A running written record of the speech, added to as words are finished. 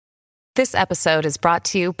This episode is brought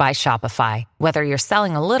to you by Shopify. Whether you're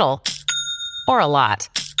selling a little or a lot,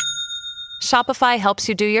 Shopify helps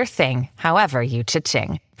you do your thing, however you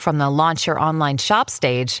cha-ching. From the launch your online shop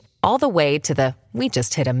stage, all the way to the we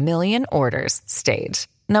just hit 1 million orders stage.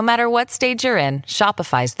 No matter what stage you're in,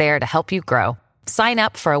 Shopify's there to help you grow. Sign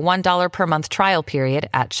up for a $1 per month trial period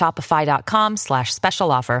at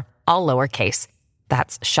shopify.com/special offer, all lowercase.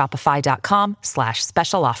 That's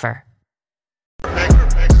shopify.com/special offer.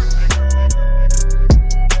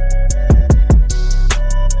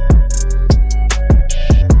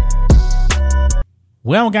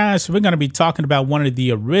 Well, guys, we're going to be talking about one of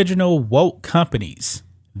the original woke companies.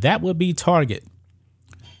 That would be Target.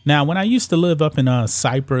 Now, when I used to live up in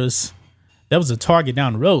Cyprus, there was a Target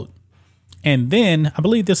down the road. And then, I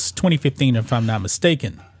believe this is 2015, if I'm not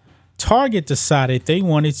mistaken, Target decided they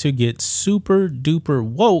wanted to get super duper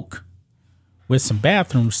woke with some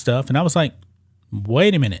bathroom stuff. And I was like,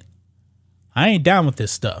 wait a minute. I ain't down with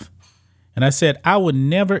this stuff. And I said, I would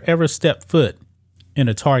never, ever step foot in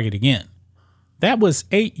a Target again. That was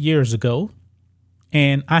 8 years ago.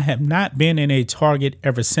 And I have not been in a Target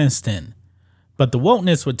ever since then. But the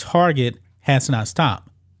wokeness with Target has not stopped.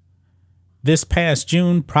 This past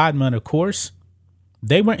June, Pride Month, of course,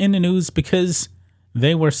 they were in the news because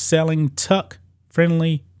they were selling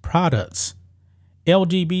tuck-friendly products,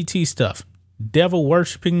 LGBT stuff,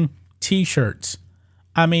 devil-worshipping t-shirts.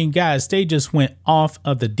 I mean, guys, they just went off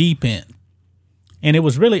of the deep end. And it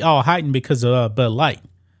was really all heightened because of Bud Light.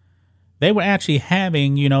 They were actually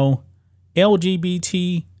having,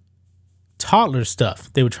 LGBT toddler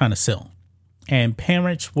stuff they were trying to sell. And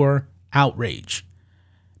parents were outraged.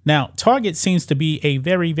 Now, Target seems to be a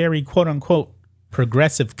very, very quote-unquote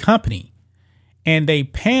progressive company, and they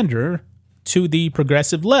pander to the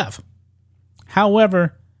progressive left.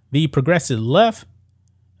 However, the progressive left,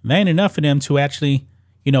 there ain't enough of them to actually,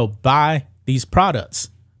 buy these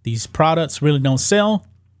products. These products really don't sell.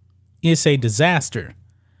 It's a disaster.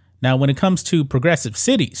 Now, when it comes to progressive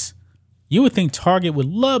cities, you would think Target would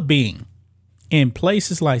love being in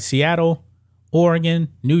places like Seattle, Oregon,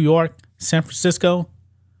 New York, San Francisco.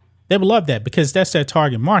 They would love that because that's their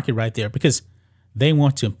target market right there, because they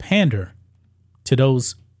want to pander to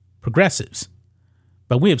those progressives.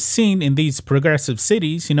 But we have seen in these progressive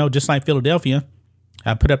cities, just like Philadelphia,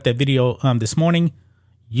 I put up that video this morning.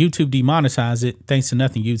 YouTube demonetized it. Thanks to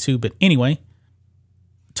nothing, YouTube. But anyway,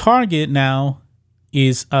 Target now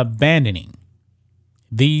is abandoning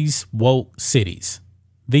these woke cities.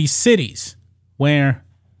 These cities where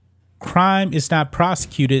crime is not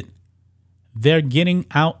prosecuted, they're getting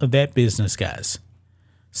out of that business, guys.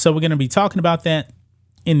 So we're going to be talking about that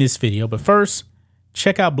in this video. But first,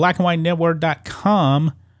 check out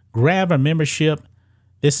blackandwhitenetwork.com. Grab our membership.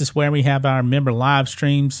 This is where we have our member live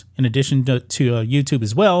streams in addition to YouTube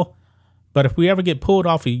as well. But if we ever get pulled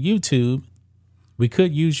off of YouTube, we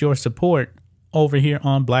could use your support over here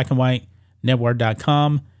on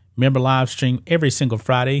blackandwhitenetwork.com. Member live stream every single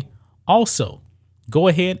Friday. Also, go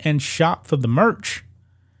ahead and shop for the merch.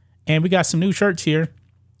 And we got some new shirts here.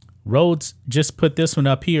 Rhodes just put this one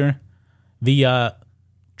up here. The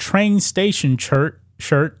train station shirt.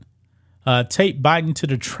 Tape biting to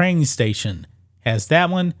the train station has that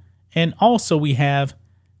one. And also we have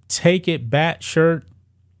Take It Back shirt.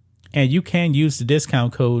 And you can use the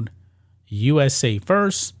discount code USA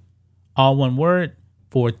First, all one word,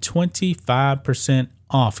 for 25%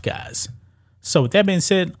 off, guys. So with that being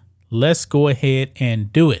said, let's go ahead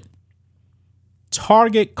and do it.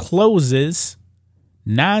 Target closes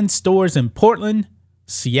 9 stores in Portland,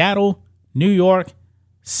 Seattle, New York,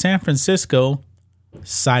 San Francisco,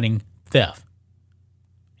 citing theft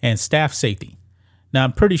and staff safety. Now,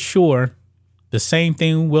 I'm pretty sure the same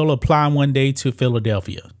thing will apply one day to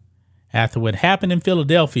Philadelphia. After what happened in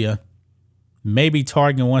Philadelphia, maybe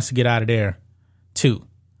Target wants to get out of there too.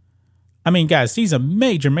 I mean, guys, these are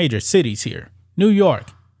major, major cities here. New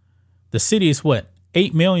York, the city is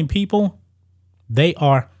 8 million people? They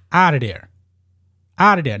are out of there.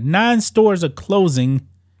 Out of there. 9 stores are closing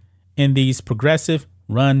in these progressive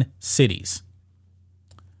run cities.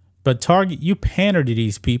 But Target, you pander to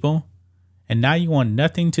these people, and now you want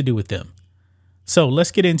nothing to do with them. So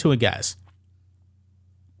let's get into it, guys.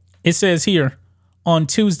 It says here, on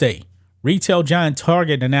Tuesday, retail giant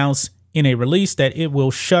Target announced in a release that it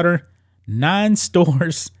will shutter 9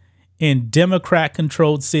 stores in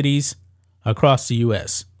Democrat-controlled cities across the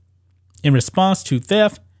U.S. in response to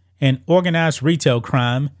theft and organized retail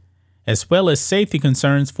crime, as well as safety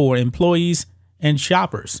concerns for employees and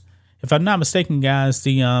shoppers. If I'm not mistaken, guys,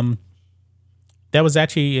 that was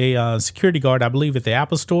actually a security guard, I believe, at the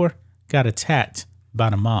Apple Store, got attacked by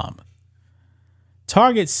the mob.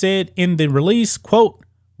 Target said in the release, quote,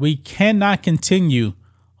 "We cannot continue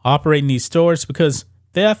operating these stores because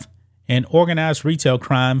theft and organized retail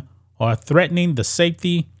crime are threatening the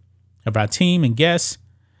safety of our team and guests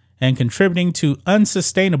and contributing to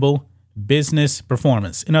unsustainable business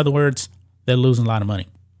performance." In other words, they're losing a lot of money.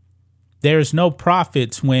 There's no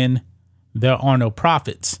profits when there are no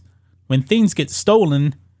profits. When things get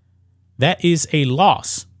stolen, that is a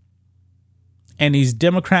loss. And these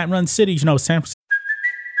Democrat-run cities, San Francisco.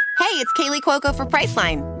 Hey, it's Kaylee Cuoco for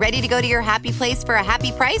Priceline. Ready to go to your happy place for a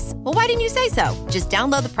happy price? Well, why didn't you say so? Just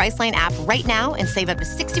download the Priceline app right now and save up to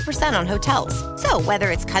 60% on hotels. So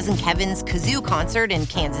whether it's Cousin Kevin's Kazoo Concert in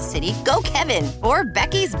Kansas City, go Kevin, or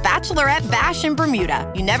Becky's Bachelorette Bash in Bermuda,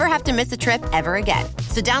 you never have to miss a trip ever again.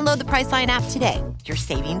 So download the Priceline app today. Your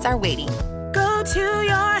savings are waiting. Go to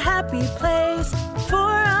your happy place for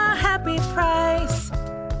a happy price.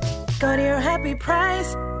 Go to your happy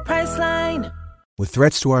price, Priceline. With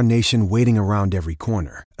threats to our nation waiting around every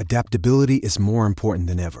corner, adaptability is more important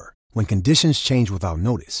than ever. When conditions change without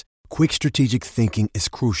notice, quick strategic thinking is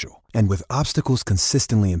crucial. And with obstacles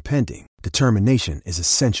consistently impending, determination is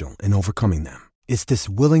essential in overcoming them. It's this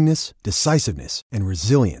willingness, decisiveness, and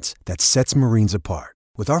resilience that sets Marines apart.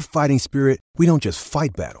 With our fighting spirit, we don't just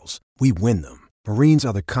fight battles, we win them. Marines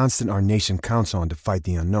are the constant our nation counts on to fight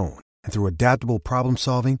the unknown. And through adaptable problem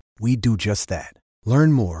solving, we do just that.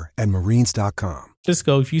 Learn more at marines.com.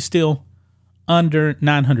 If you steal under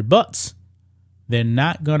 $900, they're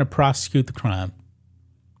not going to prosecute the crime.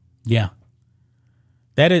 Yeah.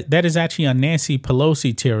 That is actually on Nancy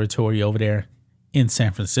Pelosi territory over there in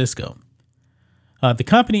San Francisco. The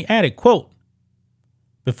company added, quote,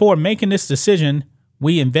 "Before making this decision,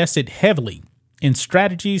 we invested heavily in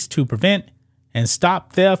strategies to prevent and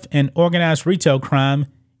stop theft and organized retail crime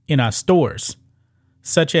in our stores,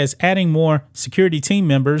 such as adding more security team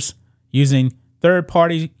members, using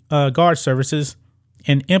third-party guard services,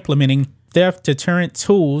 and implementing theft deterrent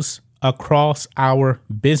tools across our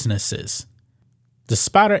businesses.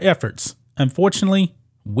 Despite our efforts, unfortunately,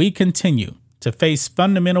 we continue to face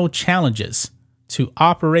fundamental challenges to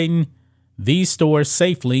operating these stores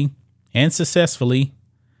safely and successfully.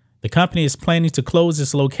 The company is planning to close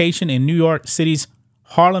its location in New York City's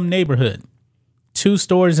Harlem neighborhood, 2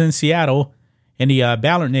 stores in Seattle in the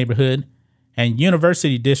Ballard neighborhood and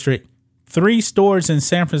University District, 3 stores in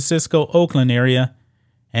San Francisco, Oakland area,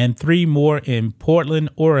 and 3 more in Portland,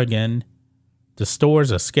 Oregon. The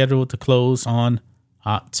stores are scheduled to close on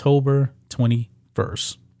October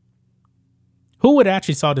 21st. Who would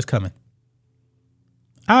actually saw this coming?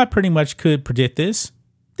 I pretty much could predict this.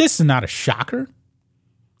 This is not a shocker.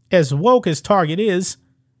 As woke as Target is,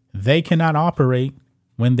 they cannot operate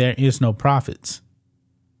when there is no profits.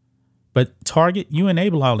 But Target, you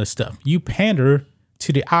enable all this stuff. You pander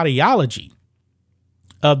to the ideology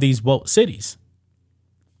of these woke cities.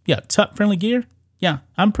 Yeah, tuck-friendly gear. Yeah,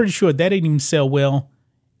 I'm pretty sure that didn't even sell well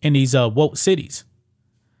in these woke cities.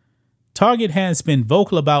 Target has been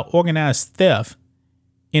vocal about organized theft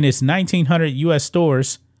in its 1,900 U.S.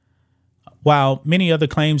 stores, while many other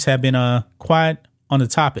claims have been quiet on the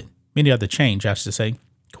topic. Many other chains, I should say,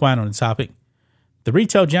 quiet on the topic. The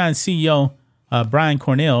retail giant CEO, Brian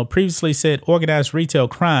Cornell, previously said organized retail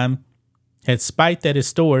crime had spiked at his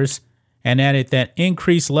stores and added that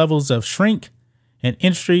increased levels of shrink, an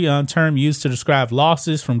industry term used to describe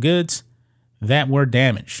losses from goods that were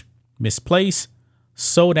damaged, misplaced,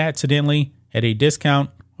 sold accidentally at a discount,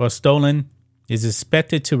 or stolen, is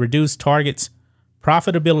expected to reduce Target's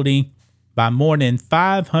profitability by more than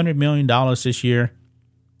 $500 million this year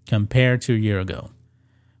compared to a year ago.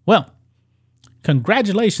 Well,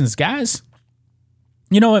 congratulations, guys.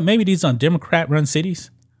 You know what? Maybe these are Democrat-run cities.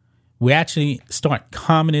 We actually start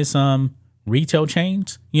communist retail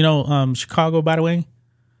chains. Chicago, by the way,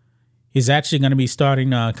 is actually going to be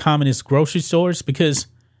starting communist grocery stores because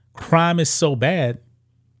crime is so bad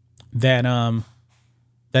that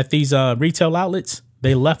that these retail outlets,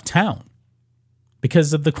 they left town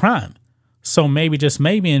because of the crime. So maybe, just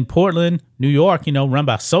maybe, in Portland, New York, run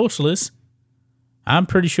by socialists, I'm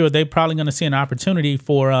pretty sure they're probably going to see an opportunity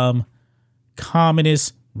for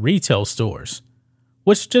communist retail stores,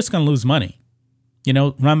 which is just going to lose money.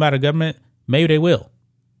 Run by the government, maybe they will,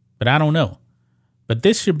 but I don't know. But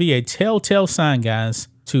this should be a telltale sign, guys,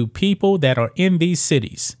 to people that are in these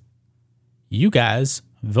cities. You guys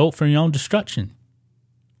vote for your own destruction.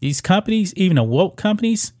 These companies, even the woke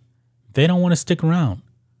companies, they don't want to stick around.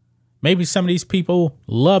 Maybe some of these people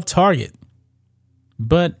love Target,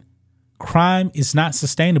 but crime is not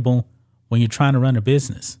sustainable when you're trying to run a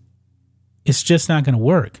business. It's just not going to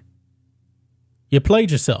work. You played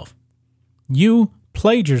yourself.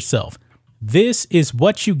 This is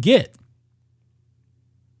what you get.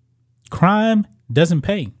 Crime doesn't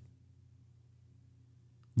pay.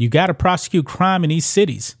 You got to prosecute crime in these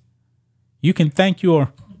cities. You can thank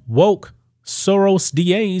your woke Soros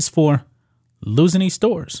DAs for losing these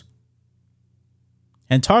stores.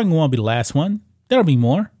 And Target won't be the last one. There'll be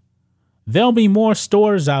more. There'll be more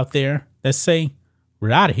stores out there that say,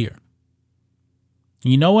 we're out of here.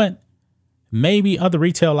 You know what? Maybe other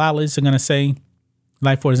retail outlets are going to say,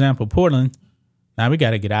 like, for example, Portland, now we got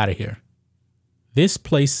to get out of here. This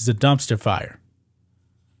place is a dumpster fire.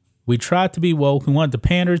 We tried to be woke. We wanted to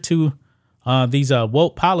pander to these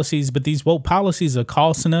woke policies, but these woke policies are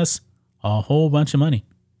costing us a whole bunch of money.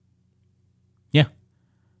 Yeah.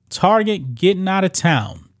 Target getting out of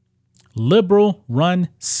town. Liberal run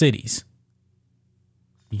cities.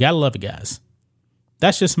 You got to love it, guys.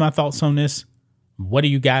 That's just my thoughts on this. What do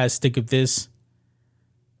you guys think of this?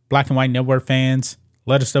 Black and White Network fans,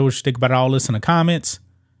 let us know what you think about all this in the comments.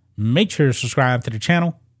 Make sure to subscribe to the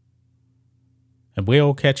channel. And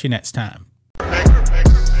we'll catch you next time.